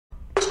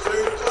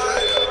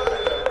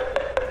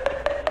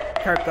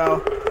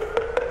Kirko.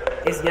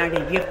 It's young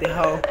and gifted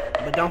hoe,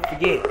 but don't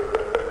forget,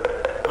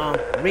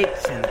 rich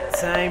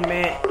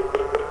entertainment.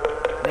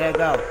 There you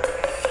go.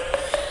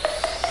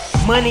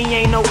 Money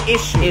ain't no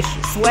issue.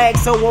 Swag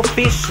so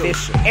official.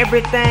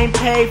 Everything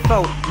paid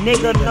for.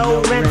 Nigga,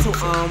 no rental.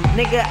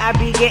 Nigga, I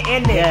be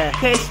getting it. Yeah.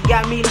 Cause you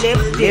got me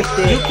lifted.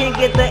 You can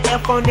get the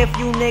F on if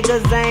you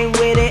niggas ain't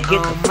with it.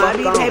 I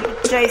be paper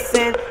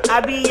chasing. I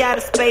be out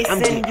of space.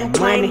 And you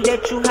claim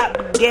that you hot,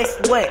 but guess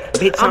what?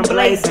 Bitch, I'm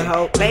blazing,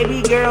 ho.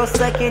 Baby girl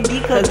sucking D,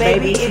 cause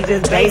baby, she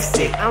just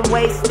basic. I'm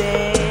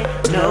wasted.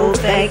 No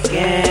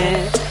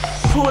faking.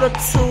 Put her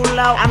too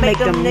low, I make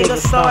them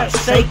niggas start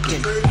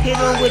shaking. Hit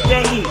them with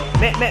that heat,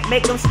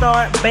 make them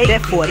start baking.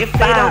 If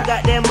they don't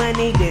got that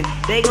money, then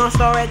they gon'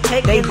 start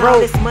taking all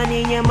this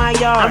money in my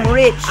yard. I'm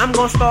rich, I'm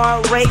gon'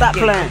 start raking. Stop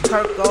playing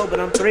Kirko, but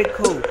I'm 3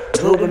 cool.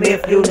 Google me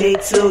if you need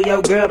to.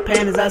 Your girl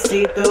panties I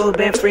see through.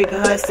 Been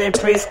freaking her since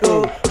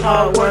preschool.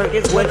 Hard work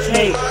is what you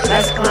hate.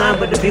 Let's climb,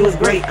 but the view is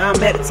great.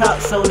 I'm at the top,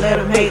 so let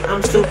them hate.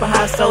 I'm super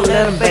high, so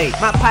let them bait.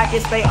 My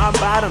pockets stay on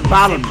bottom.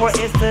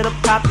 Importance to the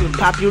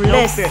populace.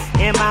 No fear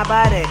in my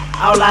body.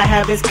 All I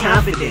have is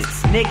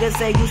confidence. Niggas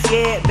say you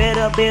scared,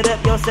 better build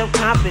up your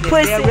self-confidence.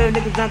 They're real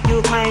niggas junk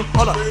you claim.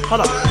 Hold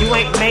up, you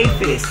ain't made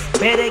for this.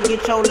 Better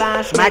get your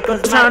line straight,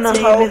 cause my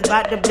team is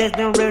about to bless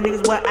them real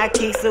niggas what I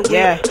keep it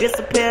with.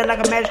 Disappear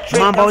like a magic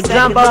trick. Mumbo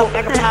jumbo,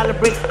 like a pile of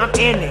bricks. I'm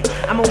in it,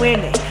 I'ma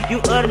win it. You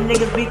other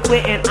niggas be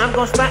quitting. I'm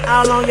gon' stunt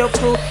all on your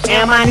crew,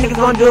 and my niggas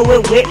gon' do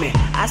it with me.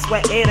 I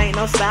swear it ain't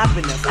no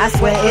stopping us. I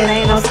swear it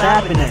ain't no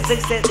stopping us.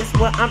 Success is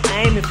what I'm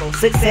aiming for.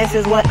 Success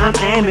is what I'm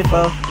aiming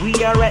for. We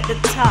are at the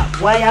top.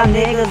 Why y'all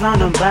niggas on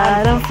the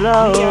bottom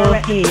floor? We are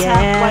at the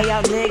top. Why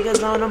y'all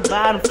niggas on the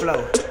bottom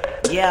floor?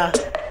 Yeah,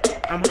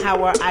 I'm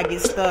how where I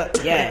get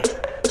stuck. Yeah.